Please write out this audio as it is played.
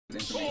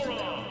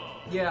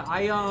Yeah,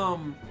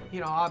 you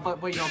know,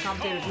 but you know,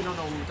 commentators, we don't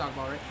know what we're talking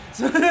about, right?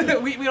 So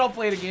we don't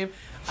play the game.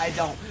 I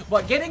don't.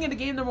 But getting into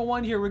game number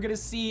 1 here, we're gonna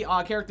see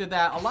a character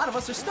that a lot of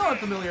us are still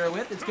unfamiliar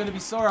with. It's gonna be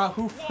Sora,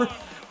 who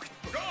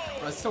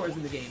Sora's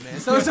in the game, man.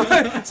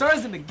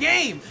 Sora's in the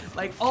game.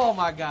 Like, oh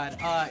my god.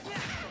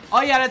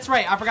 Oh yeah, that's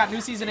right. I forgot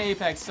new season of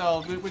Apex,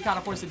 so we kind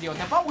of forced to deal with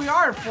that. But we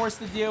are forced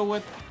to deal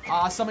with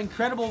some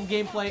incredible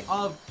gameplay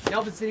of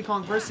Nelvin Diddy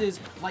Kong versus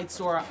Light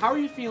Sora. How are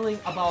you feeling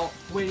about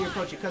the way you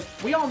approach it? Because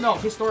we all know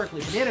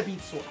historically, Banana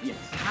beats Sora. Yes.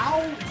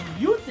 How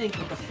do you think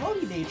with the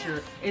floaty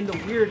nature and the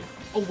weird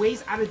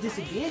ways out of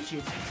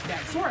disadvantage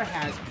that Sora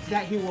has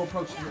that he will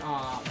approach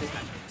this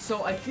match?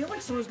 So I feel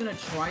like Sora's gonna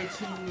try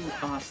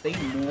to stay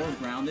more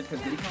grounded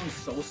because Diddy Kong is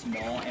so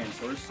small and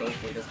Sora's so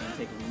quick it's gonna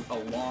take a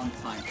long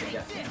time to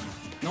get to him.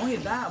 Not only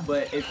that,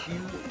 but if you,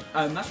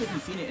 I'm not sure if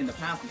you've seen it in the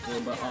past before,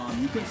 but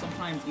you can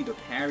sometimes either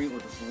parry or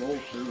just roll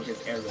through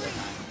his aerial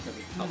attack because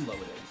of how slow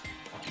it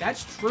is.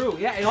 That's true.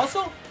 Yeah, and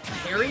also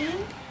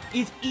parrying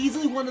is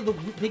easily one of the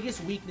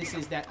biggest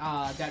weaknesses that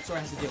that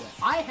Sora has to deal with.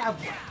 I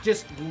have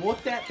just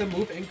looked at the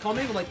move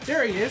incoming, like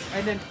there he is,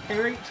 and then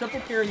triple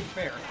parry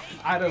fair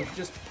out of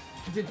just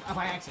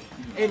by accident.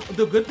 And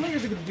the good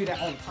players are going to do that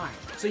all the time.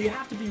 So you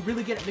have to be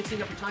really good at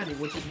mixing up your timing,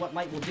 which is what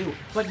Light will do.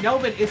 But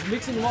Nelvin is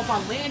mixing him up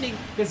on landing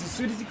because as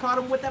soon as he caught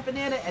him with that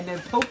banana and then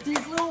poked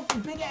his little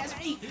big ass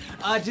feet,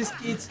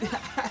 it's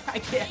I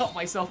can't help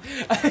myself.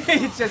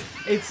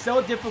 it's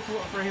so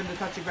difficult for him to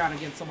touch the ground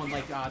against someone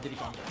like Diddy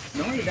Kong.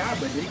 Not only that,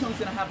 but Diddy Kong's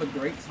gonna have a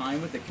great time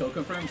with the kill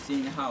confirm,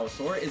 seeing how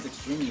Sora is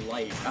extremely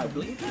light. I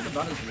believe he's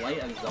about as light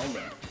as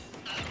Zelda.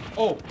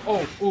 Oh,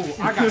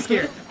 I got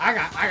scared. I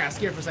got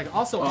scared for a second.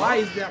 Also, why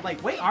is that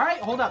like, wait, all right,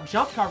 hold up,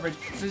 jump coverage.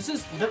 So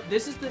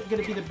this is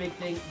gonna be the big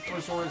thing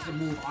for Sora to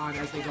move on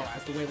as they go,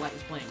 as the way Light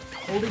is playing.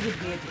 Holding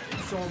advantage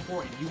is so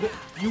important.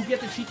 You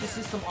get to cheat the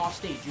system off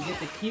stage. You get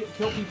to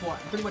kill people at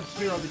pretty much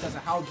zero because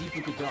of how deep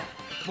you could go.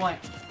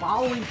 But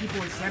following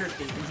people in center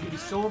stage is gonna be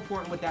so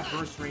important with that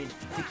burst range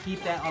to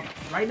keep that up.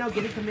 Right now,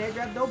 getting command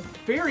grab though,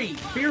 very,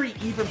 very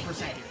even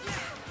percent here.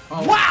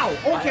 Oh, wow!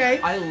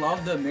 Okay. I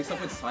love the mix-up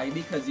with side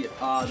B because the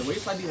way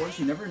side B works,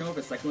 you never know if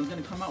a second one's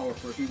gonna come out or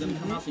first one's gonna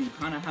come out, so you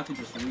kind of have to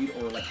just read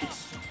or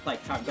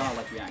have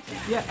godlike reaction.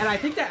 Yeah, and I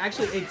think that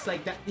actually it's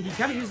like that he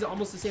kind of uses it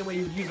almost the same way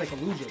you would use like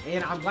illusion,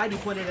 and I'm glad you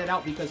pointed it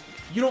out because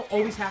you don't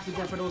always have to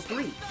go for those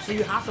 3, so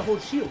you have to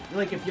hold shield.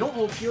 Like if you don't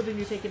hold shield and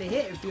you're taking a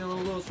hit and feeling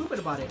a little stupid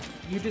about it,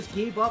 you just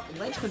gave up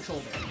ledge control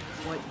there.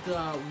 But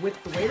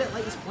with the way that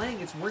Light is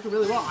playing, it's working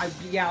really well. I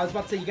was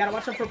about to say you gotta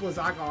watch out for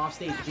Blizzaga off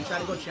stage. If you try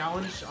to go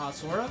challenge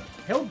Sora,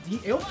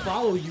 he'll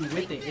follow you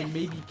with it and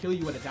maybe kill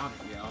you at a down.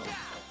 Yeah.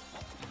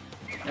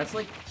 That's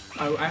like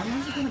I'm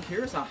actually kind of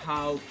curious on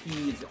how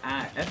he's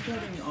at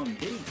edgeguarding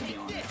Diddy, to be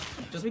honest.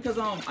 Just because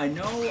I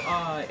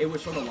know it would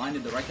show the line to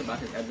direct about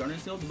his edgeguarding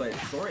skills, but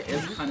Sora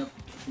is kind of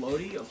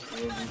floaty. Of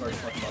course, we've already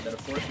talked about that,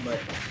 of course, but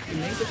it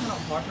makes it kind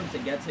of hard for him to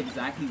get to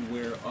exactly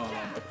where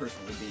a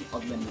person would be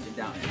other than using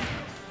down air.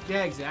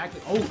 Yeah,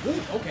 exactly. Oh,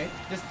 ooh, okay.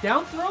 Just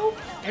down throw,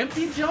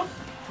 empty jump,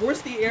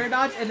 force the air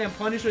dodge, and then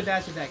punish with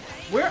dash attack.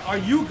 Where are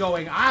you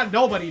going?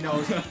 Nobody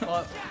knows.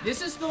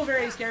 This is still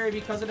very scary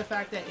because of the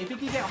fact that if he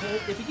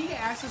can get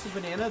access to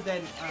banana,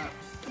 then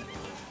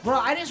bro,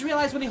 I just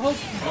realized when he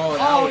holds.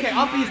 Oh, okay.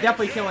 Up B's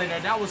definitely killing there.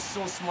 That was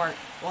so smart.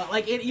 Well,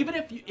 like even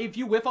if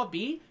you whiff up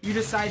B, you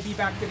just side B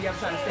back to the other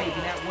side of the stage,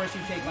 and at worst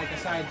you take like a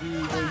side B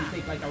or you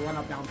take like a run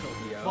up down tilt.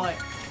 Yeah.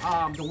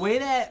 But the way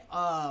that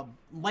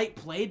Light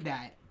played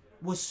that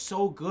was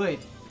so good.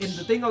 And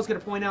the thing I was gonna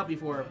point out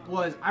before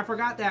was I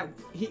forgot that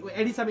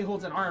anytime he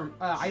holds an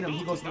item,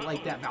 he goes to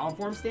like that Valid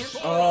Form stance.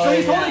 Oh, so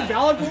he's holding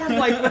Valid Form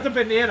like with the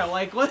banana,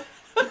 like what?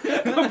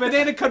 The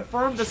banana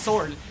confirmed the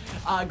sword.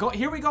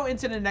 Here we go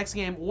into the next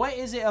game. What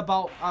is it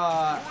about?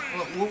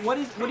 What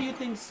do you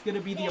think is gonna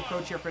be the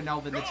approach here for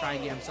Nelvin to try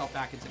and get himself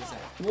back into the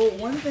set? Well,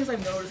 one of the things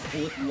I've noticed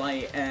with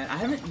Light, and I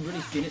haven't really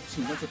seen it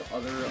too much with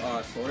other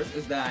Soras,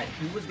 is that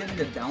he was getting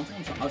the down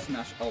tilt to up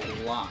smash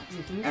a lot,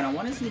 and I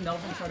want to see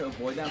Nelvin try to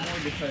avoid that more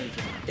because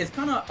it's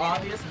kind of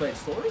obvious. But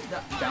Sora's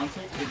down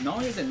tilt, not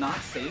only is it not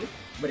safe,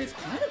 but it's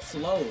kind of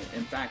slow,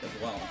 in fact, as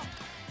well.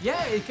 Yeah,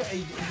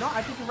 no,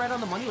 I think you're right on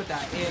the money with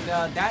that.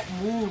 And that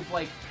move,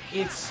 like,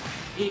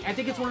 I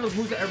think it's one of those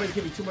moves that everybody's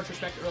giving too much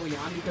respect early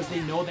on because they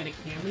know that it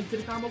can lead to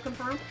the combo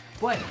confirm.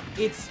 But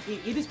it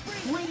is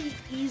pretty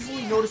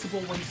easily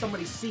noticeable when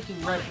somebody's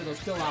seeking red for those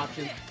kill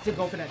options to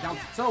go for that down.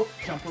 So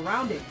jump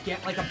around it,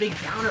 get like a big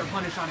downer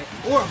punish on it,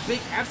 or a big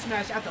F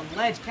smash at the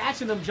ledge,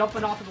 catching them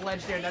jumping off of the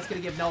ledge there, and that's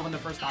gonna give Nelvin the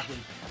first stock lead.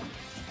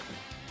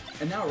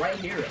 And now right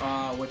here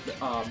with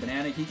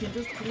Banana, he can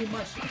just pretty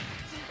much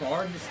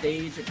guard the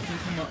stage, keep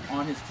him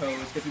on his toes,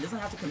 because he doesn't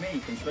have to commit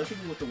anything, especially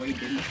with the way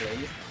Diddy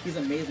plays. He's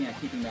amazing at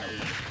keeping that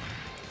lead.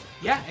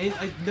 Yeah,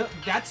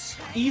 that's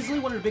easily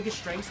one of the biggest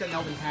strengths that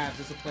Nelvin has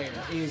as a player,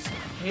 is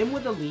him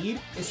with the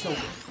lead is so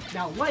good.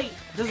 Now, Light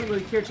doesn't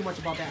really care too much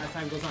about that as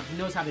time goes on. He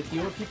knows how to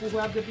deal with people who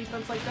have good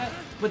defense like that,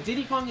 but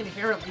Diddy Kong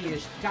inherently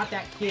has got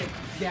that kid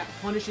that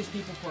punishes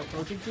people for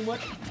approaching too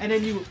much, and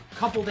then you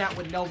couple that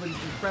with Nelvin's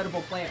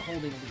incredible play at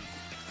holding a lead.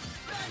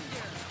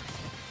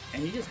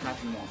 And he just has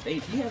him on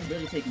stage. He hasn't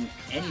really taken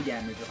any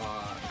damage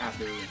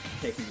after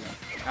getting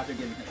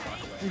his stock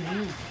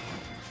away.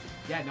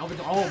 Yeah, Nelvin.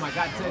 Oh my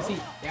God! See,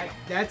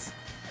 that's.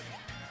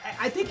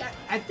 I think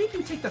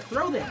you take the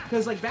throw there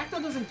because like back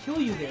throw doesn't kill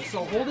you there.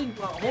 So holding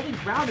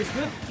ground is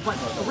good. But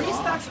 3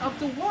 stocks up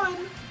to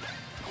 1.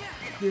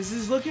 This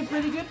is looking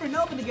pretty good for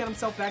Nelvin to get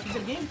himself back into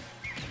the game.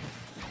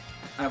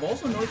 I've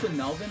also noticed with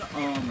Nelvin,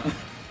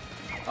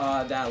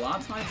 that a lot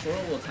of times Sora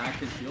will attack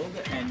his shield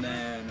and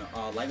then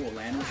Light will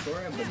land with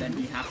Sora, but then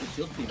he has to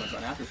shield pretty much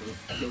right after, so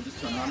he'll just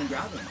turn around and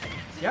grab him.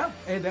 Yeah,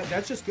 and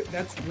that's just good.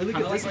 That's really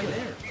good. Like right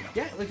there.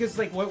 Yeah, because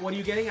like what are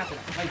you getting after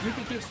that? Like you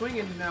can keep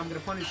swinging, and I'm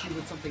gonna punish you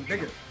with something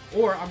bigger,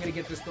 or I'm gonna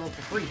get this throw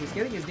for free. He's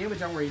getting his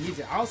damage on where he needs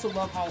it. I also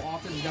love how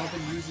often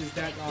Nelvin uses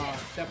that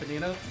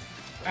banana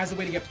as a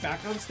way to get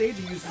back on stage.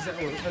 He uses it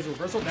as a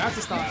reversal. That's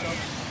a stop throw.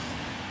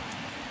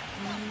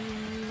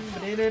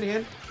 Banana in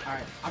hand. All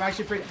right, I'm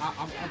actually pretty.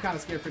 I'm kind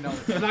of scared for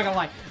Nelvin. I'm not gonna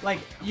lie. Like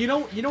you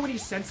know when you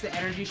sense the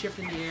energy shift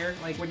in the air,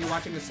 like when you're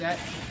watching a set.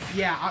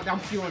 Yeah, I'm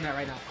feeling that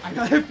right now.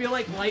 I feel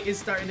like Light is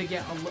starting to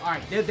get. All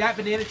right, that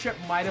banana chip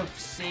might have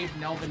saved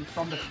Nelvin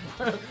from the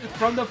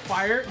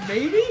fire.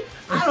 Maybe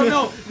I don't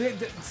know.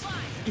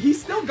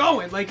 He's still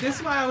going. Like this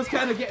is why I was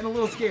kind of getting a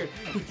little scared.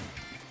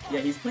 Yeah,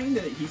 he's playing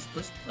neutral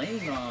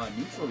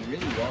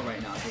really well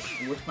right now.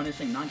 Just with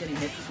punishing, not getting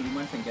hit too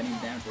much and getting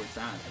damage where it's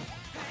at.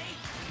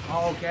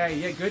 Okay,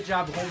 yeah, good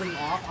job holding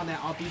off on that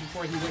up B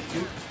before he went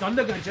too.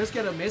 Thunder gonna just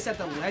get a miss at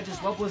the ledge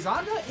as well.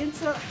 Blizzaga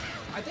into,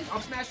 I think,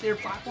 up smash their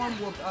platform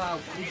will,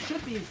 it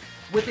should be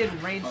within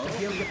range to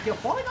be able to get the kill.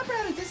 Falling up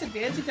at a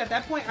disadvantage at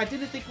that point, I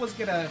didn't think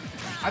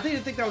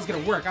that was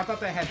gonna work. I thought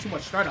that had too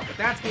much startup, but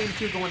that's game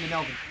 2 going to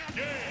Nelvin.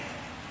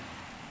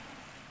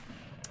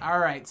 All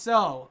right,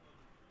 so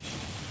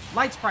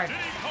Light's private.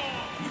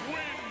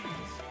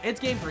 It's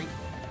game 3.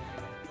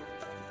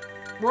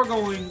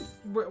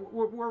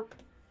 We're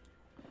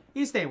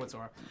he's staying with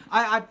Sora.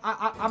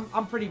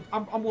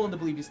 I'm willing to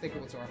believe he's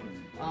sticking with Sora.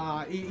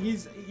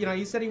 He's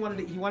he said he wanted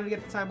to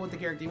get the time with the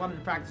character. He wanted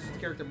to practice with the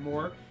character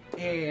more.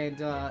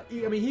 And I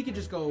mean he could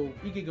go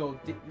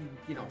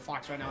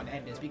Fox right now and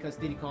end this because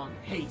Diddy Kong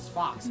hates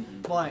Fox.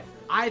 But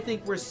I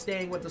think we're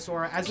staying with the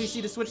Sora. As we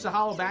see the switch to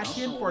Hollow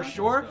Bastion for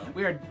sure,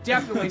 we are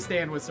definitely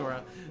staying with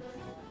Sora.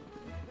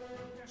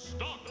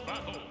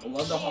 I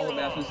love the Hollow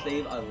Bastion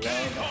save. I love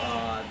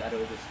that it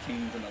was just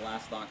changed in the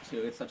last stock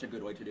too. It's such a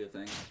good way to do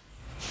things.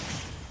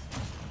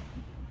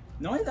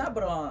 Not only that,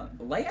 but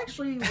Light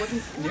actually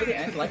wasn't near the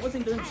end. Light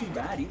wasn't doing too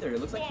bad either. It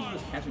looks like he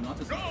was catching on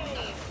to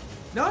something.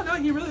 No,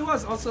 he really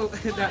was. Also,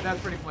 that's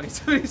pretty funny.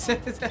 So he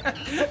says,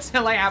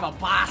 "Light have a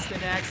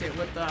Boston accent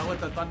with the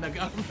Thunder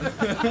Gun."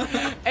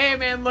 Hey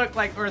man, look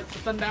like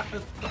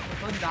Thundaga.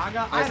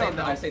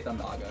 I say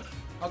Thundaga.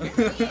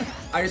 Okay.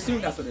 I assume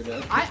that's what it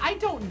is. I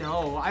don't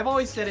know. I've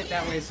always said it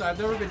that way, so I've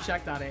never been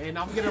checked on it, and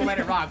I'm gonna let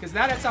it rock because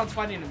that sounds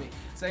funny to me.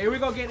 So here we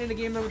go, getting into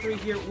game number 3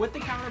 here with the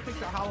counter pick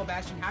to Hollow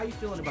Bastion. How are you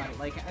feeling about it?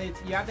 Like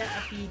you have that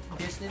FD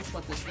distance,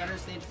 but the center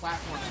stage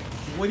platform.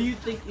 What do you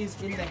think is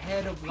in the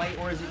head of Light,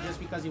 or is it just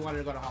because he wanted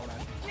to go to Hollow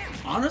Bastion?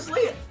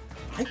 Honestly,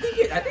 I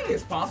think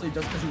it's possibly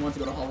just because he wants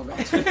to go to Hollow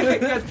Bastion.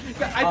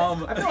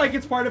 I feel like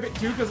it's part of it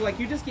too, because like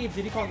you just gave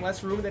Diddy Kong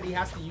less room that he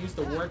has to use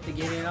the work to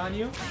get in on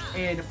you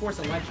and to force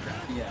a ledge trap.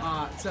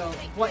 Yeah.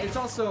 But it's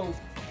also,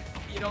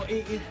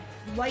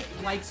 Light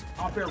likes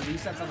up-air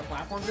resets on the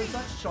platforms and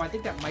such, so I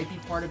think that might be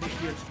part of it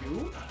here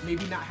too.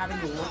 Maybe not having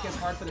to work as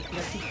hard for the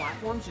PS2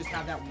 platforms, just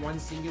have that one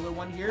singular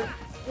one here.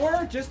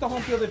 Or just the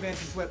home field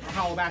advantage with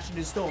Hollow Bastion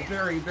is still a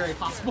very, very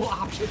possible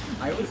option.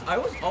 I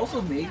was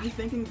also maybe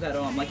thinking that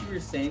like you were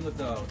saying with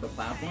the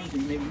platforms,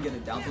 you maybe can get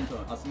it down into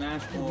a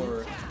smash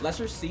or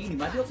lesser scene. You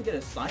might be able to get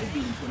a side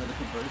beam to another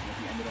conversion if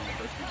you ended on the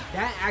first one.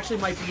 That actually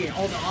might be it.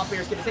 All the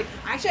up-air is gonna take.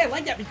 Actually, I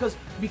like that because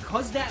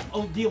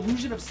the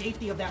illusion of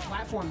safety of that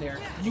platform there,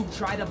 you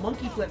try to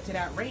monkey flip to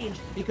that range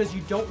because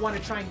you don't want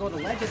to try and go to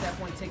ledge at that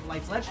point, take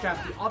Light's ledge trap.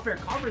 The up-air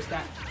covers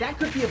that. That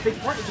could be a big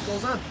part as it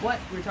goes on. But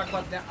we were talking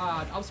about that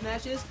up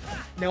smashes.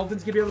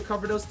 Nelvin's gonna be able to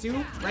cover those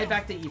too. Right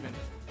back to even.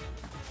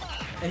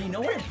 And you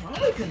know what? It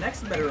probably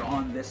connects better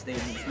on this stage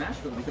in Smash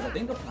Field because I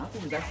think the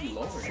platform is actually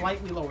lower.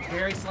 Slightly lower,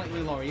 very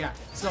slightly lower, yeah.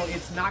 So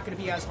it's not going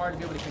to be as hard to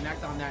be able to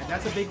connect on that.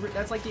 That's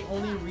like the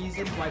only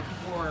reason why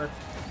people are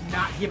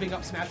not giving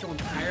up Smash Field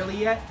entirely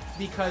yet,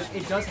 because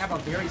it does have a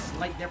very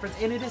slight difference,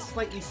 and it is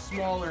slightly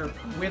smaller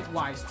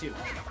width-wise too.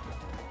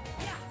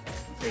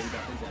 Okay, we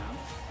got this down.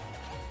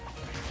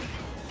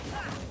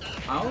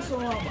 I also,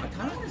 I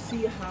kind of want to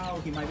see how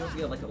he might be able to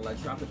get like a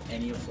ledge drop with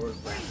any of Sora's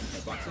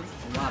hitboxes.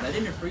 Wow, that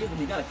didn't freeze, but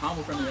he got a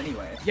combo from it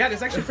anyway. Yeah,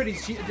 there's actually pretty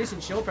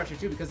decent shield pressure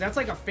too, because that's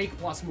like a fake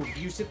plus move.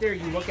 You sit there,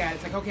 you look at it,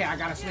 it's like, okay, I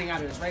gotta swing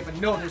out of this, right? But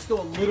no, there's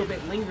still a little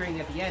bit lingering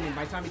at the end, and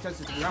by the time he touches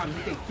the ground,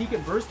 he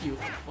can burst you.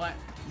 But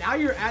now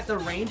you're at the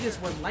ranges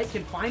where Light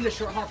can find a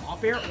short hop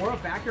up air or a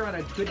back air on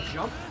a good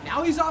jump.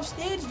 Now he's off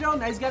stage though.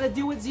 Now he's got to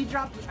do with Z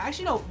drop.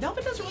 Actually, no,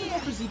 Nelvin doesn't really go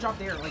for Z drop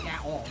there like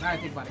at all. Now I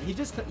think about it,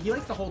 he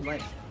likes to hold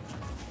ledge.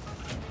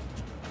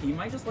 He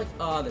might just like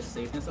the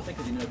safeness of it,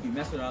 because if you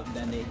mess it up,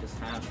 then they just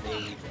have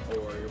stage,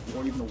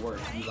 or even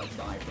worse, you like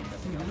die from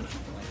messing up or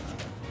something like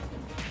that.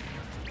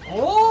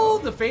 Oh,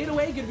 the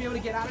fadeaway gonna be able to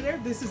get out of there.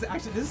 This is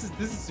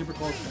super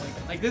close.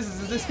 Like this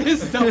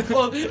is dumb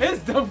close.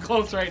 It's dumb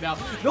close right now.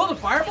 No, the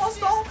fireball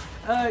stall.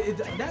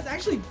 That's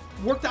actually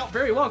worked out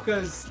very well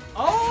because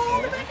you're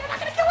not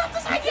gonna kill off the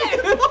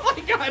second. Oh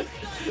my god,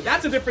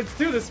 that's a difference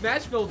too. The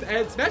smash build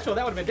and smash build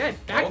that would have been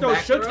dead. Back throw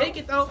should take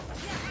it though.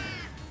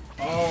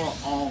 Oh,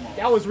 almost.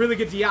 That was really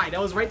good DI. That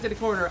was right to the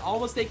corner,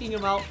 almost taking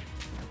him out.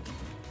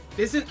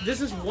 This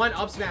is one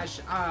up smash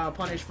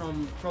punish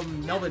from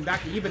Nelvin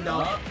back to even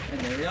though.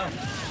 And there we go.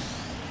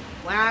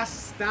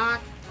 Last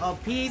stock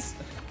of piece.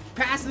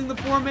 Passing the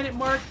 4-minute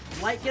mark.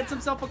 Light gets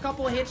himself a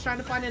couple of hits, trying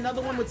to find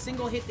another one with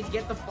single hit to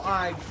get the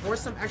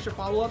force some extra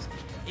follow-ups.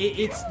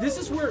 This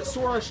is where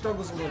Sora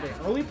struggles a little bit.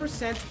 Early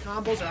percent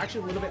combos are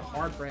actually a little bit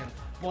hard for him.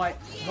 But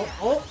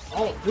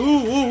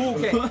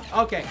okay.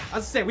 Okay. I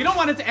was say we don't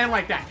want it to end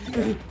like that.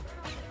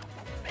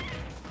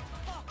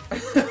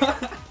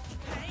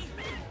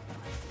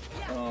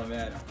 Oh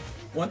man.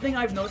 One thing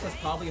I've noticed that's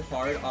probably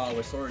hard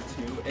with Sora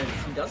too is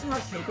he doesn't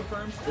have kill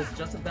confirms. It's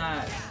just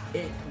that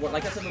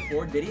like I said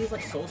before, Diddy is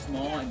like so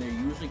small and they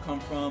usually come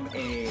from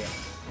a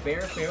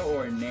fair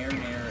or a nair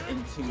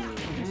into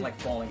just like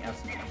falling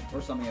F smash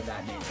or something of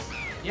that nature.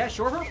 Yeah,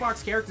 short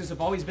hitbox characters have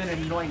always been an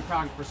annoying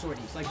prong for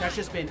sorties. Like that's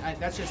just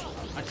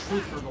a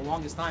truth for the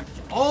longest time.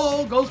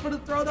 Oh, goes for the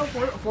throw though,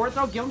 forward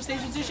throw, give him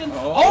stage position.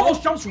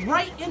 Almost jumps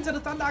right into the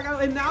Thundaga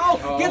and now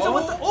gets him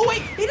with the. Oh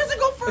wait, he doesn't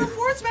go for a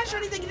forward smash or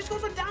anything. He just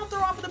goes for a down throw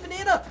off of the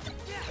banana.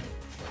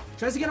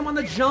 Tries to get him on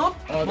the jump.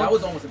 Oh, that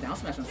was almost a down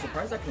smash. I'm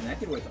surprised that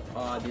connected with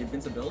the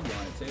invincibility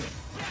on it too.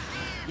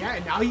 Yeah,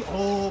 and now he.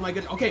 Oh my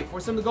goodness. Okay,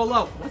 force him to go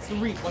low. What's the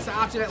reach? What's the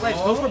option at ledge?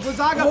 Goes for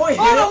Blizzaga. Oh,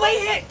 the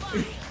late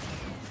hit.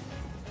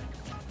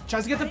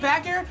 Tries to get the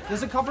back air.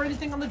 Doesn't cover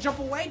anything on the jump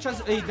away.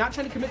 He's not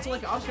trying to commit to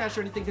like an up smash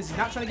or anything because he's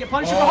not trying to get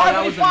punished hard,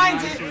 but he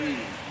finds it.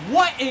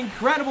 What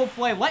incredible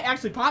play. Light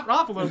actually popped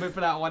off a little bit for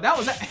that one. That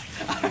was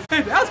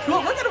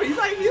cool. Look at him. He's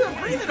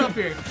breathing up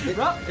here.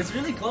 It's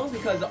really close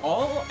because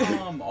all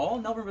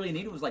Nelvin really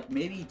needed was like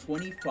maybe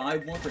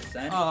 25%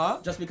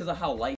 more, just because of how light